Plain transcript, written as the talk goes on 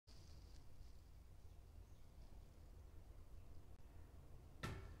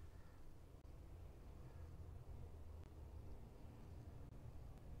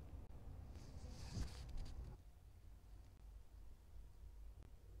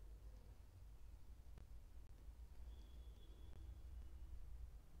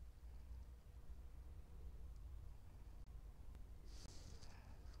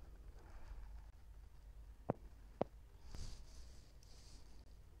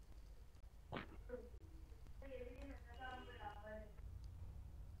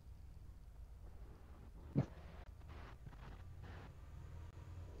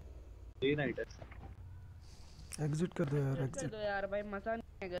Exit कर दो यार, कर एग्जिट दो यार भाई, मजा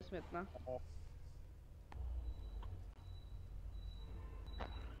नहीं आएगा इसमें इतना।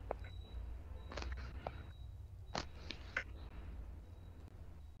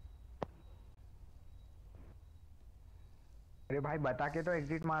 अरे भाई बता के तो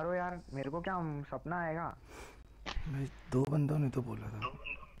एग्जिट मारो यार, मेरे को क्या सपना आएगा। भाई 2 बंदों ने तो बोला था।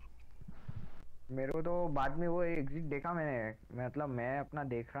 मेरे को तो बाद में वो एग्जिट देखा मैंने, मतलब मैं अपना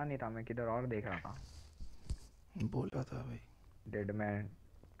देख रहा नहीं था, मैं किधर और देख रहा था। बोला था भाई। डेड मैन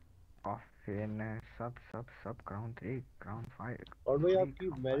ऑफ फेन सब सब सब क्राउन 3 क्राउन 5 और भाई आपकी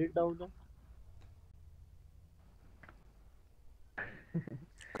मेरिट डाउन है।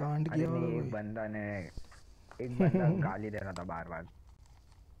 कांड अरे किया नहीं, होगा एक बंदा गाली दे रहा था बार बार।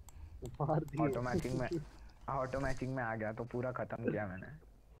 मार दिए। ऑटो मैचिंग में आ गया तो पूरा खत्म किया मैंने।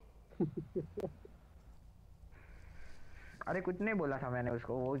 अरे कुछ नहीं बोला था मैंने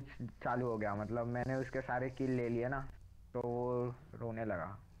उसको, वो चालू हो गया, मतलब मैंने उसके सारे किल ले लिए ना, तो वो रोने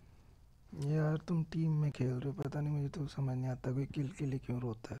लगा। यार तुम टीम में खेल रहे हो, पता नहीं, मुझे तो समझ नहीं आता कोई किल के लिए क्यों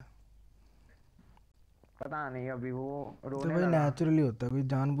रोता है। पता नहीं, अभी वो रोने तो भाई लगा। नेचुरली होता है, कोई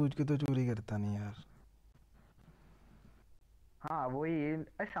जानबूझ के तो चोरी करता नहीं यार। हाँ वही,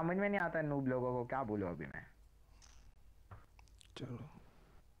 समझ में नहीं आता नूब लोगों को, क्या बोलूं अभी मैं। चलो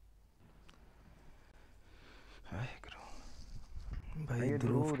भाई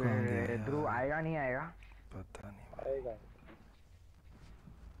ध्रुव कहाँ गया यार? ध्रुव आएगा नहीं आएगा पता नहीं आएगा।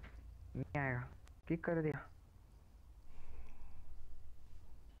 नहीं आएगा, किक कर दिया।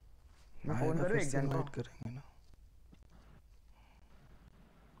 मैं फोन करूँ एक जन को? करेंगे ना।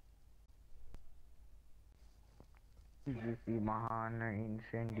 महान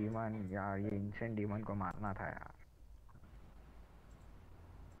इंसेंट डीमन यार, ये इंसेंट डीमन को मारना था यार।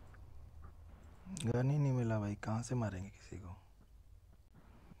 गन ही नहीं मिला भाई, कहाँ से मारेंगे किसी को?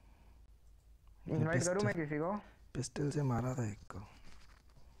 इनवाइट करूं मैं किसी को? पिस्टल से मारा था एक को।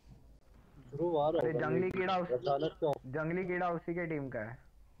 ध्रुव आ रहा है। जंगली कीड़ा उसी के टीम का है।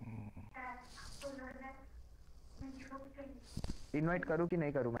 इनवाइट करूं कि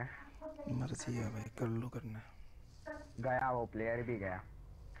नहीं करूं मैं? मर्जी है भाई, कर लो करना। गया वो प्लेयर भी गया।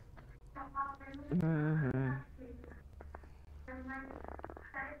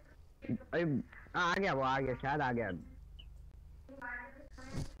 अरे आ गया, वो आ गया, शायद आ गया।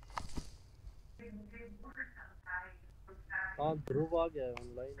 हाँ ध्रुव आ गया,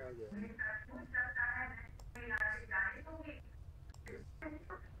 ऑनलाइन आ गया।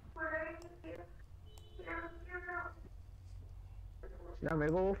 ना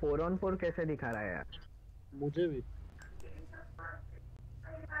मेरे को वो 4-on-4 कैसे दिखा रहा है यार? मुझे भी।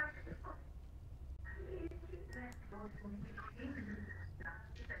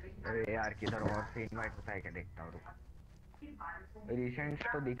 अरे यार किधर और से इनवाइट होता है क्या, देखता हूँ। रिसेंट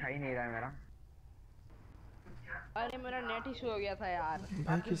तो दिखा ही नहीं रहा है मेरा। अरे मेरा नेट इशू हो गया था यार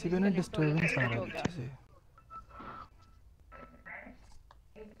भाई, किसी को ना डिस्टर्बेंस आ रहा है पीछे से।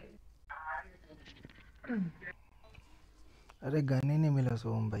 अरे गन ही नहीं मिला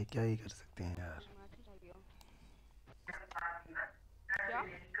सोम भाई, क्या ही कर सकते हैं यार। क्या?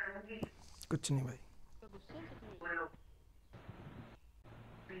 कुछ नहीं भाई।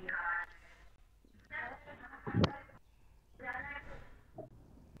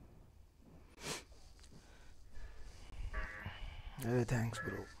 अरे थैंक्स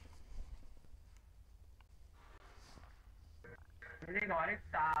ब्रो। मुझे गौरव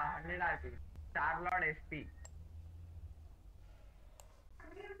स्टार लॉर्ड एसपी।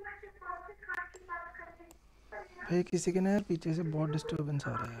 भाई किसी के ना यार पीछे से बहुत डिस्टर्बेंस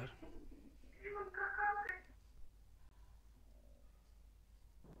आ रहा है यार।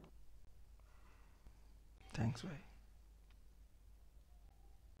 थैंक्स भाई।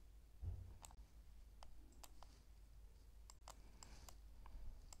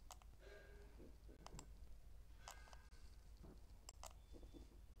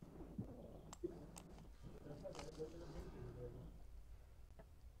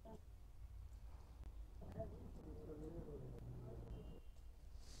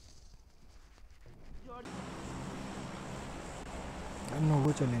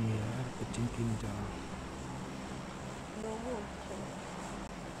 नोवो चलेंगे यार, बच्चे की नहीं जाना।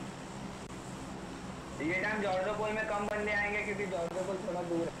 ये टाइम जॉर्जो पोल में कम बंदे आएंगे क्योंकि जॉर्जो पोल थोड़ा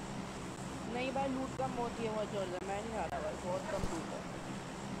दूर है। नहीं भाई, लूट कम होती है बहुत जॉर्जो, मैं नहीं आ रहा भाई, बहुत कम लूट है।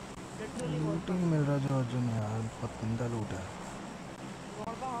 लूट ही नहीं मिल रहा जॉर्जो में यार, बहुत गंदा लूट है।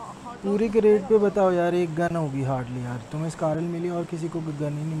 पूरी क्रेट पे बताओ यार, एक गन होगी हार्डली यार। तुम्हें स्कारल मिली और किसी को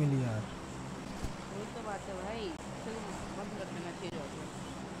गन ही नहीं मिली यार। वही तो बात है भाई।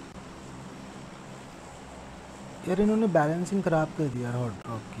 यार इन्होंने बैलेंसिंग खराब कर दिया हॉट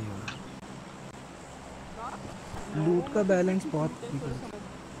ड्रॉप की यार। लोगों लूट में का फिर भी बैलेंस ठीक बहुत लूट है, बिगड़। थोड़ा समझ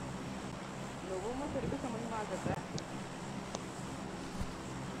लोगों में फिर भी समझ में आ जाता है।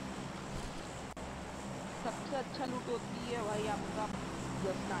 सबसे अच्छा लूट होती है भाई आपका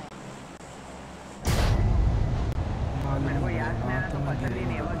यस। मालूम मेरे को नहीं भाई, याद में वहाँ आया तो तो मैं पता गया ही नहीं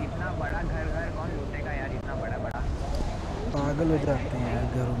नहीं नेवा कभी। इतना बड़ा घर घर कौन लूटेगा यार, इतना बड़ा बड़ा। पागल हो भाई भाई जाते हैं भाई यार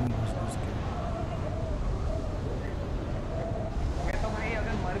घरों में घुस घुस के। मैं तो भाई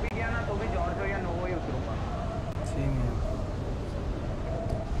अगर मर भी गया ना तो भी जॉर्जो या नोवो ही उतरूंगा। सेम यार ब्रो।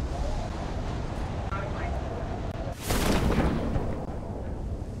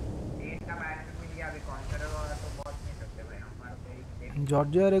 तीन का बैटल मिल गया, अभी कॉन्करर वाला तो बहुत नहीं सकते भाई, हमारा तो एक एक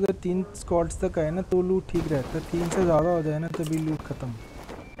जॉर्जिया यार अगर 3 स्क्वाड्स तक आए ना तो लूट ठीक रहता है, 3 से ज़्यादा हो जाए ना तभी लूट खत्म,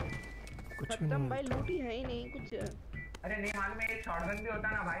 कुछ भी नहीं खत्म भाई, मिलता। लूट ही है ही नहीं कुछ। अरे नहीं मालूम है, एक शॉटगन भी होता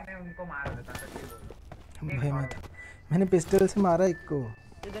ना भाई, मैं उनको मार देता, सच्ची बोल रहा हूँ। एक भाई शॉटगन। मैंने पिस्टल से मारा एक को।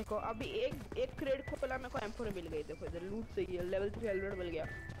 ये देखो अभी एक एक क्रेट खोला, मेरे को M4 मिल गई। देखो इधर लूट सही है, लेवल 3 हेलमेट मिल गया,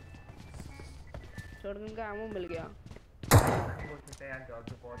 शॉटगन का एमो मिल गया। ऐसा नहीं बोल सकते यार,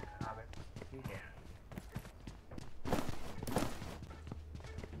 जॉर्जो बहुत खराब है। ठीक है यार।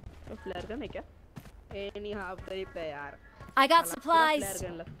 तो फ्लेयर गन है क्या? एनी हाफ तरी पे यार। I got साला पूरा फ्लेयर supplies.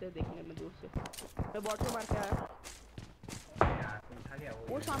 गन लगते हैं देखने में दूर से। मैं बॉट को मार के आया। यार तू उठा लिया वो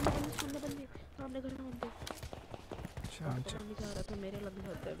वो ये। सामने बंदे, सामने बंदे, सामने घर में बंदे। अच्छा अच्छा। पता नहीं जा रहा था, मेरे लग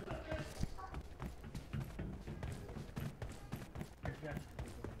जाता है।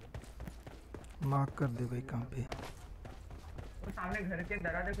 मार्क कर दे भाई कहाँ पे। वो सामने घर के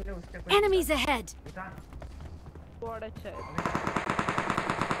दरवाजे खुले, उससे कुछ Enemies ahead. उठा। बहुत अच्छा है।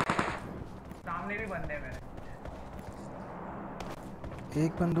 सामने भी बंदे हैं मेरे।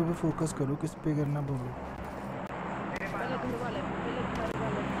 एक बंदों पे फोकस करो, किस पे करना बोलो। मेरे पास पहले घर वाले क्लियर कर लेना।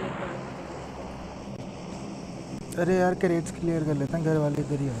 अरे यार कैरेट्स क्लियर कर लेते हैं, घर वाले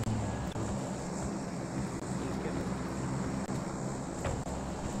इधर ही आ रहे हैं। ठीक है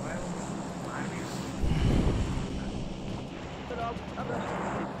भाई, वो मार भी चलो अब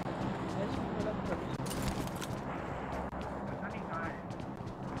ऐसे मतलब पता नहीं कहाँ है।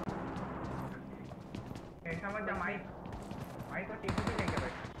 ऐसा मत जा माइक, माइक को टीपी भी लेके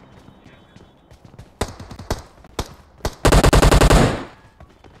बैठ।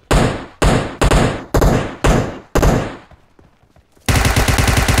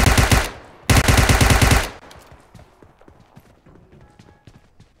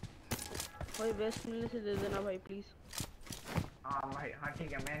 भाई वेस्ट मिलने से दे देना भाई प्लीज। हाँ भाई, हाँ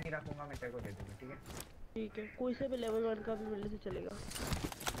ठीक है, मैं नहीं रखूंगा, मैं तेरे को दे दूंगा, ठीक है। ठीक है, कोई से भी लेवल 1 का भी मिलने से चलेगा।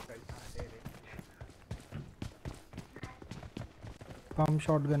 दे दे। पम्प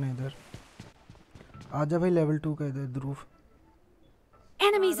शॉटगन है इधर। आजा भाई लेवल 2 का इधर ध्रुव।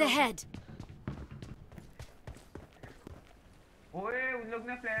 Enemies ahead. ओए उन लोग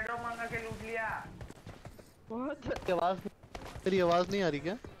ने फ्लैट ड्रॉप मांगा के लूट लिया। बहुत तेरी आवाज नहीं आ रही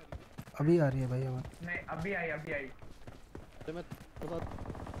क्या? अभी आ रही है भाई आवाज। नहीं अभी आई, अभी आई। अरे मैं थोड़ा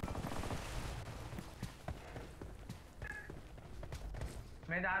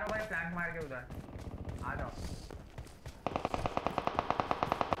मैं जा रहा हूँ भाई, फ्लैंक मार के उधर आ जाओ।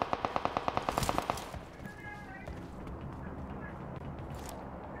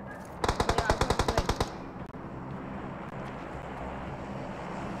 भाई आ जाओ भाई।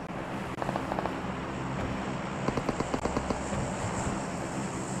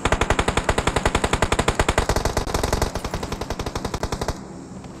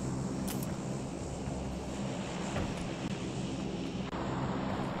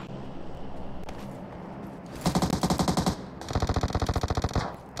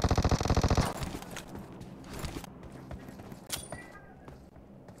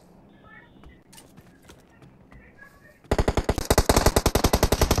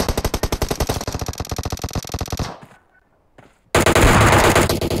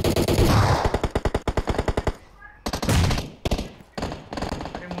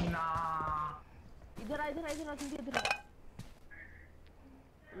 अरे मुन्ना, इधर आ, इधर आ, इधर आ, जल्दी इधर आ।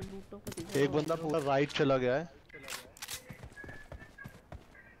 लूटो को दिखा एक बंदा पूरा राइट चला गया है।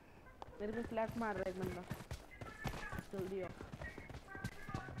 मेरे पे फ्लैश मार रहा है एक बंदा, जल्दी आओ।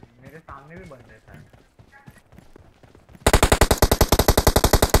 मेरे सामने भी बंदे हैं।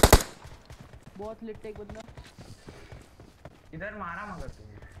 बहुत लिट एक बंदा। इधर मारा मगर तू।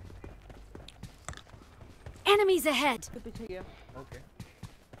 Enemies ahead. तो पीछे गया। ओके।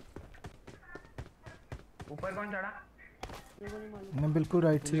 ऊपर कौन चढ़ा? मेरे को नहीं मालूम। मैं बिल्कुल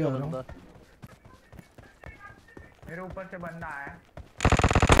राइट से जा रहा हूँ। मेरे ऊपर से बंदा आया।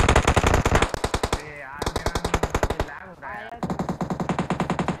 अरे यार मेरा लैग हो रहा है। आया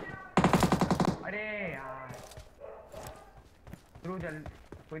अरे यार ध्रुव जल्दी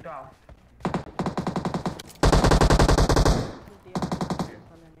कोई तो आओ।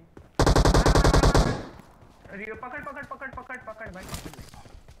 रियो पकड़ पकड़ पकड़ पकड़ पकड़ भाई पकड़ ले।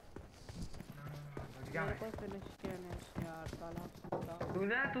 मेरे को फिनिश किया नहीं यार साला कुत्ता।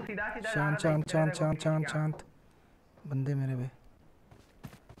 तू सीधा सीधा शांत शांत शांत शांत शांत शांत बंदे मेरे पे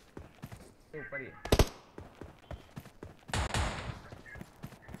ऊपर ही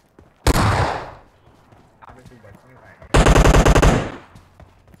अबे तू बच नहीं पाएगा।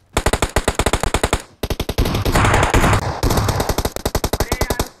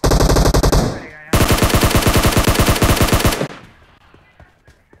 अरे यार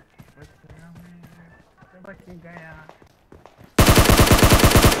बच गया।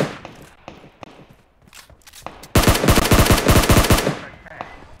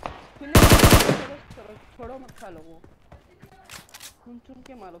 छोड़ो मत खा लो वो चुन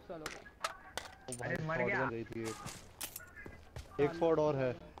के मारो सालों को। अरे मर गया। गई थी एक फोर्ड और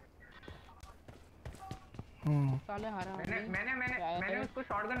है। साले हारा मैंने उसको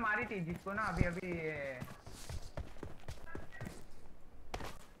शॉटगन मारी थी जिसको ना अभी अभी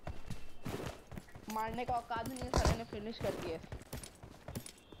मारने का औकात नहीं है साले ने फिनिश कर दिया।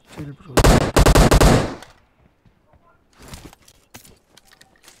 चिल ब्रो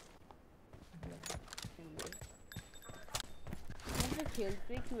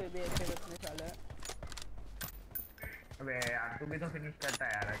खेलते क्यों है बे ऐसे अपने साले। अबे यार तू भी तो फिनिश करता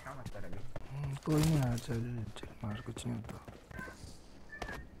है यार ऐसा मत कर अभी। कोई नहीं यार चल चल मार कुछ नहीं होता।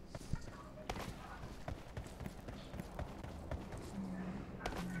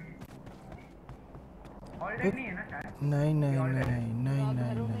 ऑलरेडी नहीं है ना शायद। नहीं नहीं नहीं नहीं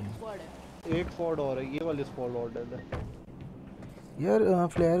नहीं नहीं एक फोर्ड और है ये वाली स्क्वाड और है यार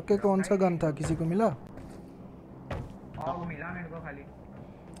फ्लेयर के कौन सा गन था किसी को मिला? ऑग मिला मेरे को खाली।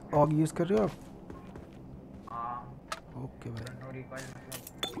 ऑग यूज कर रहे हो आप? हां ओके भाई। नो रिकॉइल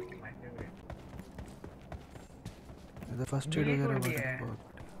मतलब माय फेवरेट। इधर फर्स्ट एड वगैरह बहुत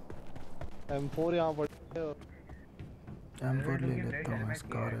M4 यहां पर M4 ले लेता हूं मैं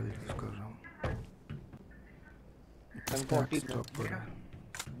स्कार यूज कर रहा हूं। M40 स्टॉप पर है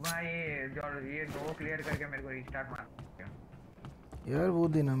भाई जो ये दो क्लियर करके मेरे को रीस्टार्ट मार यार वो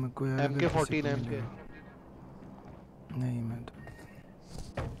देना मेरे को यार। MK14 MK नहीं मैं तो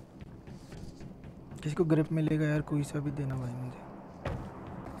किसी को ग्रिप मिलेगा यार कोई सा भी देना भाई मुझे।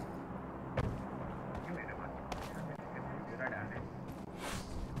 मेरे पास पूरा डाल है।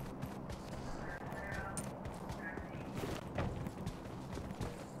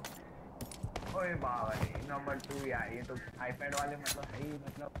 ओए बाबा रे नंबर 2 यार ये तो आईपैड वाले मतलब है ही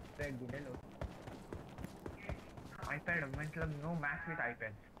मतलब एक गुडे लो आईपैड मतलब no match with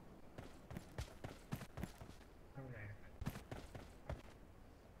iPad.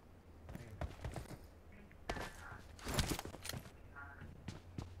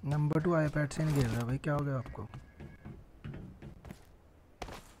 Number 2 iPad से नहीं खेल रहा भाई क्या हो गया आपको?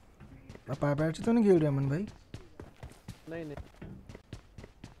 आप आईपैड से तो नहीं खेल रहे अमन भाई? नहीं नहीं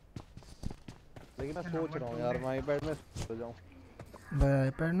लेकिन मैं सोच रहा हूँ यार मैं आईपैड में सो जाऊँ भाई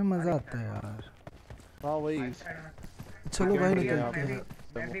आईपैड में मज़ा आता है यार। हाँ वही चलो भाई निकलते हैं।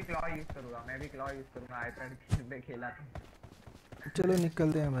 मैं भी क्लॉ यूज करूँगा आईपैड पे खेला तो। चलो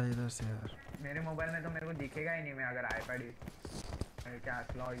निकलते हैं भाई इधर से यार। मेरे मोबाइल में तो मेरे को दिखेगा ही नहीं मैं अगर आईपैड क्या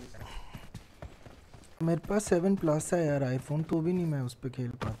क्लॉ यूज करूँ। मेरे पास 7 प्लस है यार आईफोन तो भी नहीं मैं उस पर खेल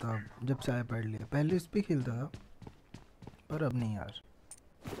पाता जब से आईपैड लिया। पहले उस पर खेलता था पर अब नहीं यार।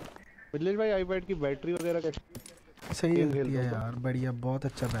 बिल्लेश भाई आईपैड की बैटरी वगैरह कैसी सही रहती है यार बढ़िया बहुत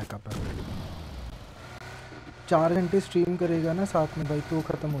अच्छा बैकअप है। 4 घंटे स्ट्रीम करेगा ना साथ में भाई तो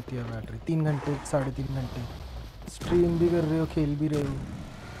ख़त्म होती है बैटरी। 3 घंटे 3.5 घंटे स्ट्रीम भी कर रहे हो खेल भी रहे हो।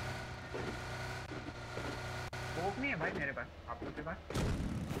 स्कोप नहीं है भाई मेरे पास आप लोग के पास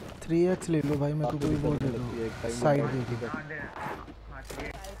 3x ले लो भाई मेरे को कोई वो दे दो साइड दे दो।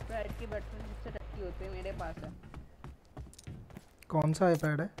 आईपैड की बैटरी सबसे टक्की होती है मेरे पास है। कौन सा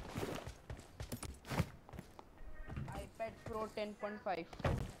आईपैड है? आईपैड प्रो 10.5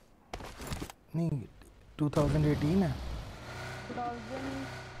 नहीं 2018 है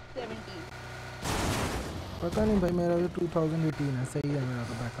 2017 पता नहीं भाई मेरा तो 2018 है। सही है मेरा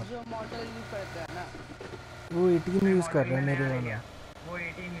तो बैकअप। जो मॉडल यूज करता है ना वो 18 यूज़ कर रहा है मेरे वाला वो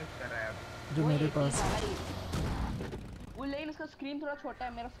 18 यूज कर रहा है अब जो मेरे पास है। वो लेकिन इसका स्क्रीन थोड़ा छोटा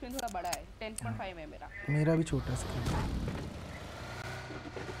है मेरा स्क्रीन थोड़ा बड़ा है 10.5 है मेरा भी छोटा स्क्रीन।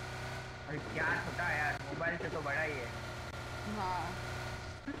 अरे क्या छोटा है यार मोबाइल से तो बड़ा ही है। हाँ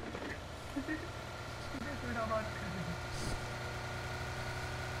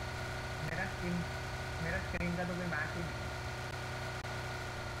मेरा स्क्रीन का तो कोई मैच ही नहीं।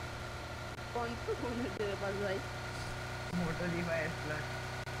 कौन सा फोन है तेरे पास भाई? मोटो G5 प्लस।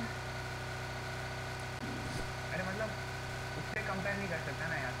 अरे मतलब उससे कंपेयर नहीं कर सकता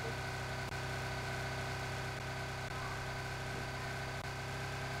ना यार कोई।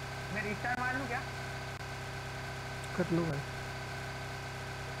 मैं रिस्टार्ट मार लूं क्या? कर लो भाई।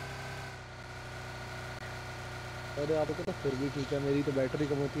 अरे आपको तो फिर भी ठीक है, मेरी तो बैटरी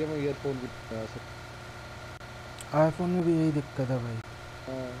कम होती है, मैं ईयरफोन भी लगा सकता आईफोन में भी यही दिक्कत है भाई। हूँ।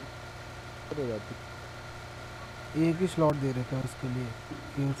 हाँ हो जाती। एक ही स्लॉट दे रखा है उसके लिए,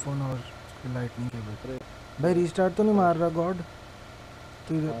 ईयरफोन और उसके लाइटनिंग केबल। अरे भाई रीस्टार्ट तो नहीं मार रहा गॉड?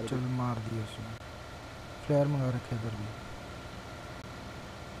 तो मार इधर दी। चल मार दिया उसने। फ्लेयर मंगा रखे इधर भी।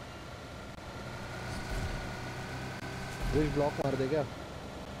 ब्रिज ब्लॉक मार दे क्या?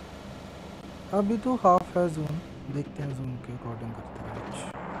 अभी तो हाफ है जोन, देखते हैं जोन के अकॉर्डिंग करते हैं कुछ।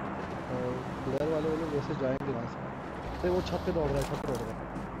 और प्लेयर वाले वो लोग वैसे जाएंगे वहाँ से। अरे वो छत पे दौड़ रहा है, छत पे दौड़ रहा है।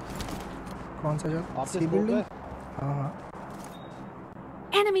 कौन सा जगह? आपके सी स्कोप बिल्डिंग? है? हाँ हाँ।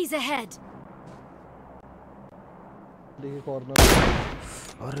 Enemies ahead! देखिए कॉर्नर।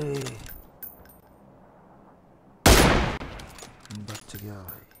 अरे बच गया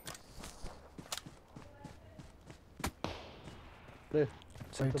भाई। अरे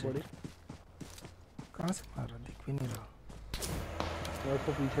साइड सबसे से बड़ी। कहाँ से मार रहा, दिख भी नहीं रहा। मैं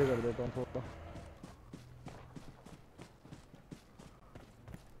उसको पीछे कर देता हूँ थोड़ा।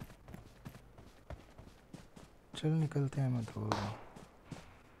 चल निकलते हैं, मैं तो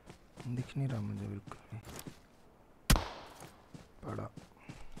दिख नहीं रहा मुझे बिल्कुल भी। पड़ा।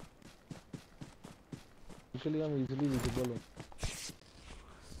 उसके लिए हम इजीली विजिबल हो।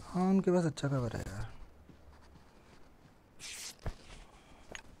 हाँ उनके पास अच्छा कवर है यार।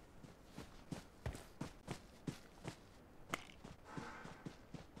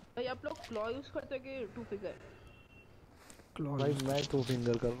 भाई आप लोग क्लॉ यूज करते हो कि टू फिगर? भाई मैं 2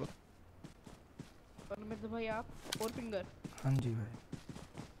 फिंगर कर रहा। और मैं तो भाई आप 4 फिंगर। हाँ जी भाई।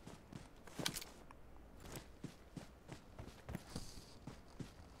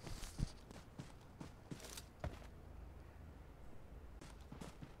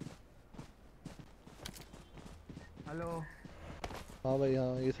 हेलो। हाँ भाई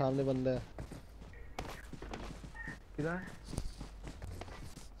हाँ, ये सामने बंदा है। किधर?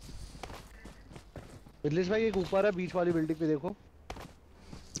 मिथलेश भाई एक ऊपर है बीच वाली बिल्डिंग पे देखो।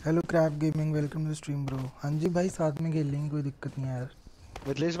 Hello Krebs gaming, welcome to stream bro. हाँ जी भाई साथ में खेल लेंगे, कोई दिक्कत नहीं है यार।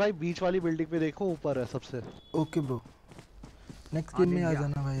 मिथलेश भाई बीच वाली बिल्डिंग पे देखो, ऊपर है सबसे। ओके ब्रो, नेक्स्ट हाँ गेम में दिख आ गया।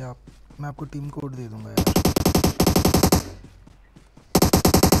 जाना भाई आप। मैं आपको टीम कोड दे दूंगा यार।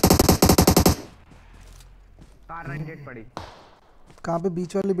 कार रेंजेड पड़ी। कहाँ पे?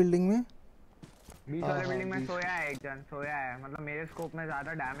 बीच वाली बिल्डिंग में? बीच हाँ वाले हाँ बिल्डिंग में बीच। सोया है, एक जन सोया है। मतलब मेरे स्कोप में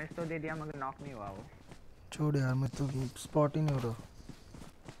ज्यादा डैमेज तो दे दिया मगर नॉक नहीं हुआ वो। छोड़ यार, मैं तो स्पॉट ही नहीं हो रहा।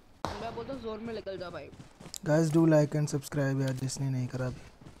 मैं बोलता हूँ जोन में निकल जा भाई। Guys do like and subscribe यार, जिसने नहीं करा अभी।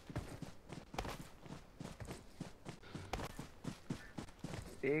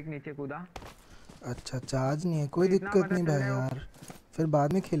 एक नीचे कूदा। अच्छा चार्ज नहीं है, कोई इतना दिक्कत पता नहीं चल भाई रहा है वो। यार, फिर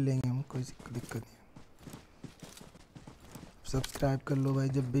बाद में खेल लेंगे हम, कोई दिक्कत नहीं है। सब्सक्राइब कर लो भाई,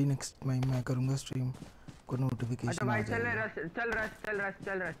 जब भी नेक्स्ट टाइम मैं करूँगा स्ट्रीम को अच्छा नोटिफिकेशन आ भाई चल जाएगा। रश, चल रश, चल रश,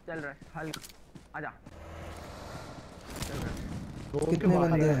 चल रश, चल रश। हल्का आजा। चल रश। कितने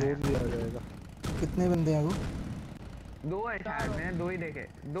बाहर बंदे है, हैं? जोन भी आ जाएगा। कितने बंदे हैं वो? दो है शायद, मैंने दो ही देखे।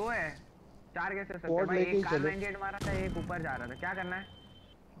 दो है, चार कैसे हो सकते हैं स्क्वाड भाई? लेके ही एक कार चलो। रेंजेड मारा था, एक ऊपर जा रहा था। क्या करना है?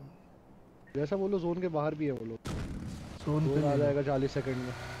 जैसा बोलो जोन के बाहर भी है वो लोग। सोन पे जोन आ ले लो। जाएगा 40 सेकंड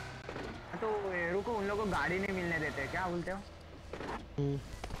में। तो रुको, उन लोगों को गाड़ी नहीं मिलने देते, क्या बोलते हो?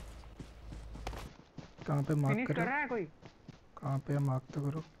 कहाँ पे मार्क फिनिश कर करो? रहा है कोई कहाँ पे मार्क तो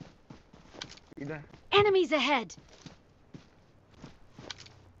करो। इधर? Enemies ahead!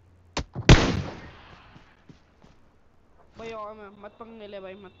 भाई और मैं मत पंगे ले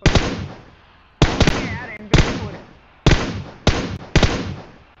भाई, मत पंगे। ये यार MP4 है।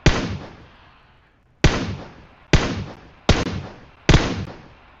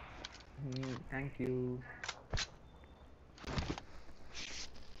 Thank you.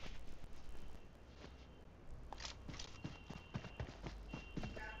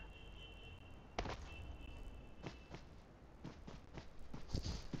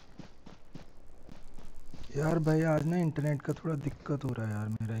 यार भाई आज ना इंटरनेट का थोड़ा दिक्कत हो रहा है यार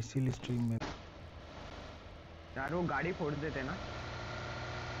मेरा, इसीलिए स्ट्रीम में। यार वो गाड़ी फोड़ देते ना।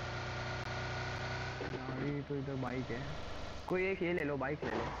 गाड़ी तो इधर बाइक है, कोई एक ये ले लो, बाइक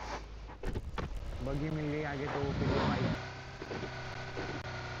ले लो। बगी मिल गई आगे तो फिर ये बाइक।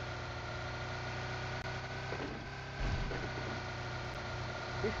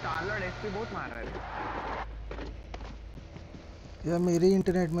 इस स्टारलॉर्ड एसपी बहुत मार रहा है। यार मेरे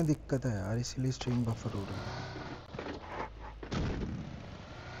इंटरनेट में दिक्कत है यार, इसीलिए स्ट्रीम बफर हो रहा है।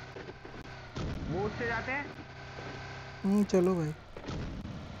 से जाते हैं। चलो भाई।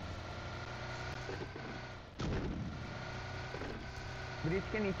 ब्रिज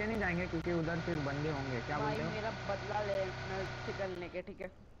के नीचे नहीं जाएंगे क्योंकि उधर फिर बंदे होंगे। क्या भाई बोलते हो? मेरा बदला लेना चिकन लेके, ठीक है?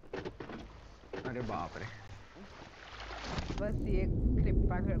 अरे बाप रे। बस ये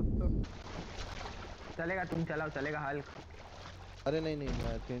कृपा कर दो। चलेगा, तुम चलाओ, चलेगा हल्क। अरे नहीं नहीं,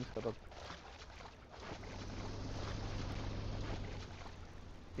 मैं चेंज कर रहा हूँ।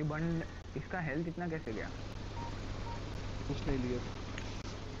 ये बंद, इसका हेल्थ इतना कैसे गया? कुछ नहीं लिया।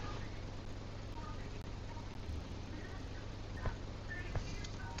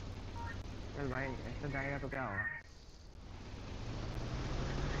 चल भाई, ऐसा जाएगा तो क्या होगा?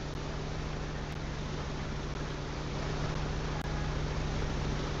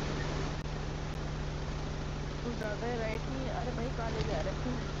 तू ज्यादा राइट नहीं। अरे भाई कहाँ ले जा रहे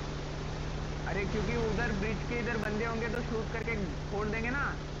तू? अरे क्योंकि उधर ब्रिज के इधर बंदे होंगे तो शूट करके फोड़ देंगे ना।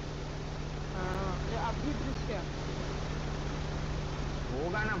 हाँ आप भी ब्रिज क्या?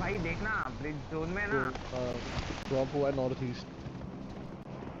 होगा ना भाई, देखना ब्रिज जोन में ना। ड्रॉप हुआ है नॉर्थ ईस्ट।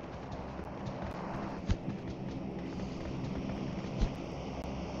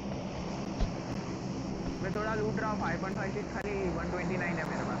 मैं थोड़ा लूट रहा हूँ। 5.56 खाली 129 है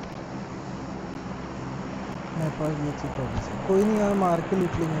मेरे पास। मेरे पास ये चीज तो है। कोई नहीं यार, मार के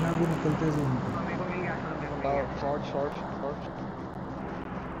लूट लेंगे ना, अभी निकलते हैं जोन पे। मेरे को मिल गया, छोड़ो, मेरे को मिल गया। Short short short.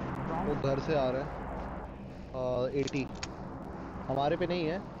 वो घर से आ रहा है। 80 हमारे पे नहीं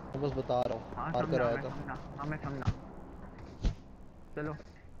है, मैं बस बता रहा हूँ। हाँ मार कर समझा, आया मैं था। समझा। हाँ मैं समझा। चलो।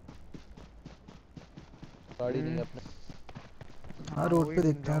 गाड़ी नहीं है अपने। हाँ रोड वही पे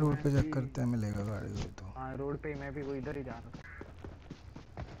देखते हैं, समझाऊं रोड मैं पे चेक कि- करते हैं, मिलेगा गाड़ी हुई तो। हाँ रोड पे मैं भी वो इधर ही जा रहा था।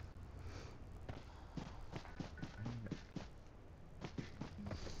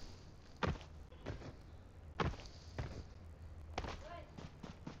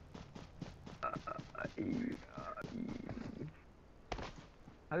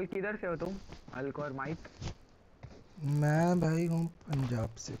 हल्क किधर से हो तुम? हल्क और माइक? मैं भाई हूँ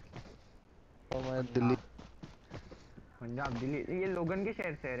पंजाब से। और मैं दिल्ली। पंजाब दिल्ली। ये लोगन के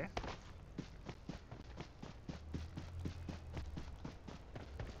शहर से है रे।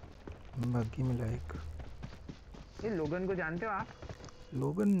 बाकी मिला एक। ये लोगन को जानते हो आप?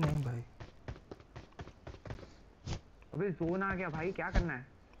 लोगन नहीं भाई। अबे जोन आ गया भाई, क्या करना है?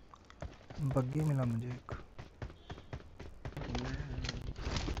 बग्गी मिला मुझे एक।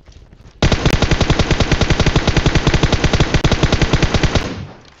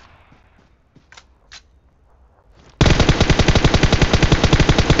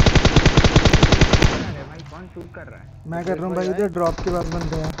 अरे भाई कौन शूट कर रहा है? मैं कर रहा हूँ भाई, इधर ड्रॉप के पास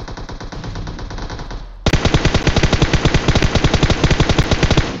बंदे हैं।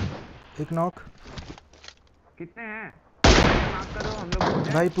 एक नॉक। कितने हैं? माफ करो, हम लोग बहुत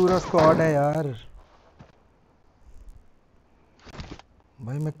हैं। भाई पूरा स्क्वाड है यार।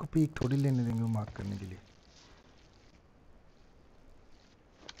 भाई मेरे को पीक थोड़ी लेने देंगे वो मार्क करने के लिए।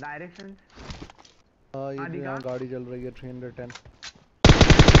 डायरेक्शन। ये जो यहाँ गाड़ी चल रही है 310।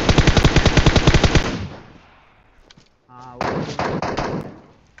 हाँ वो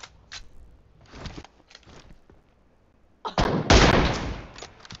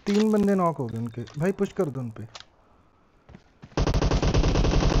 3 बंदे नॉक हो गए उनके। भाई पुश कर दो उन पे।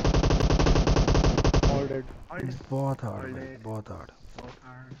 All dead. बहुत हार्ड भाई, बहुत हार्ड।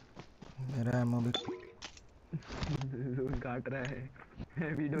 मेरा एमओ भी काट रहा है।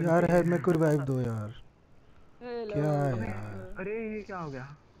 यार हेड में को रिवाइव दो यार। क्या है यार? अरे ये क्या हो गया?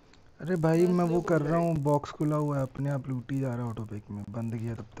 अरे भाई मैं वो कर रहा हूँ, बॉक्स खुला हुआ है, अपने आप लूटी जा रहा है ऑटो पिक में। बंद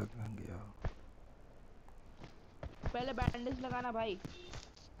किया तब तक गया। पहले बैंडेज लगाना भाई।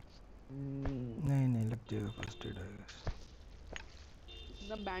 नहीं नहीं लग जाएगा, फर्स्ट एड आएगा।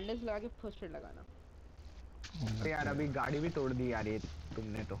 एकदम बैंडेज लगा के फर्स्ट एड लगाना। अरे यार अभी गाड़ी भी तोड़ दी यार ये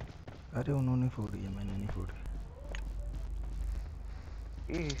तुमने तो। अरे उन्होंने फोड़ी है, मैंने नहीं फोड़ी।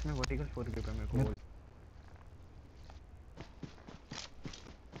 ये इसमें वर्टिकल फोड़ के पे मेरे को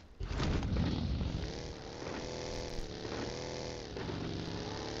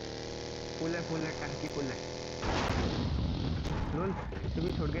फुल है टंकी फुल है। लोल तू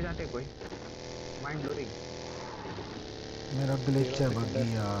भी छोड़ के जाते कोई? Mind blowing. मेरा ग्लिच है बग्गी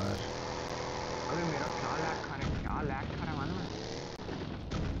यार। अबे मेरा क्या लैग खा रहा है, क्या लैग खा रहा है मालूम है?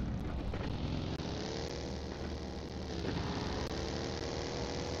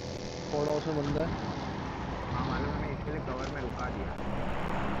 और उसमें बंदा है। हाँ मालूम है, मैं इसके लिए कवर में रुका दिया।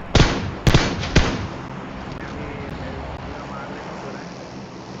 अभी पूरा मारने को बोला है।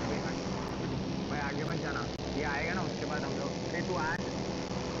 अभी भाई आगे मत जाना, ये आएगा ना उसके बाद हम लोग। नहीं तू आ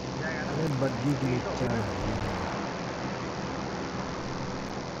जाएगा ना। अरे बग्गी ग्लिच है।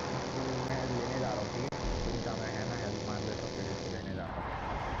 मैं लेने जा रहा हूँ।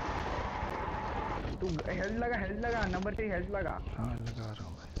 तू हेल्थ लगा नंबर 3 हेल्थ लगा। हाँ लगा रहा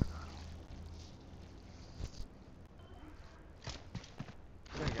हूँ भाई, लगा रहा हूँ।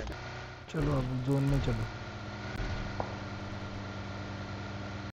 चलो अब जोन में चलो।